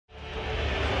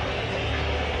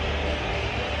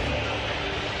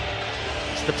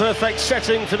It's the perfect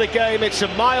setting for the game. It's a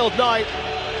mild night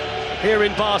here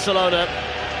in Barcelona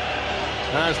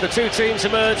as the two teams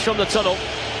emerge from the tunnel.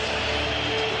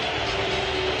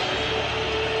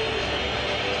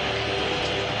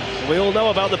 We all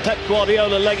know about the Pep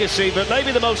Guardiola legacy, but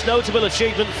maybe the most notable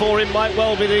achievement for him might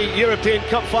well be the European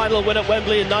Cup final win at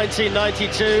Wembley in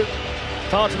 1992.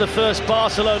 Part of the first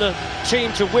Barcelona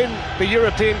team to win the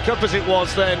European Cup as it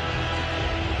was then.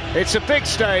 It's a big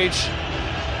stage,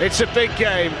 it's a big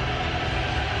game,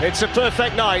 it's a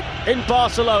perfect night in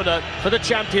Barcelona for the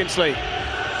Champions League.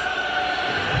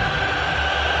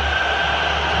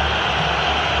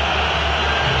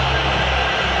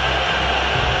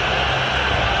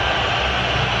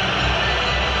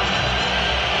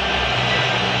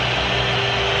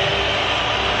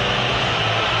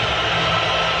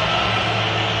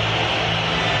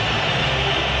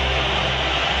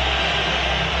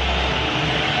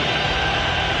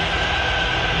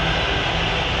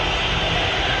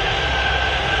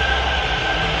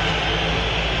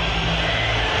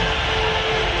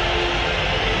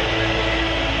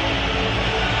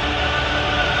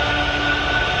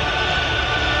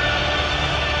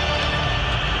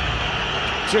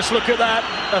 Just look at that,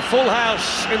 a full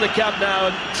house in the Camp Nou,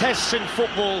 and tests in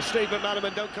football, Steve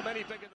McManaman, don't come any bigger.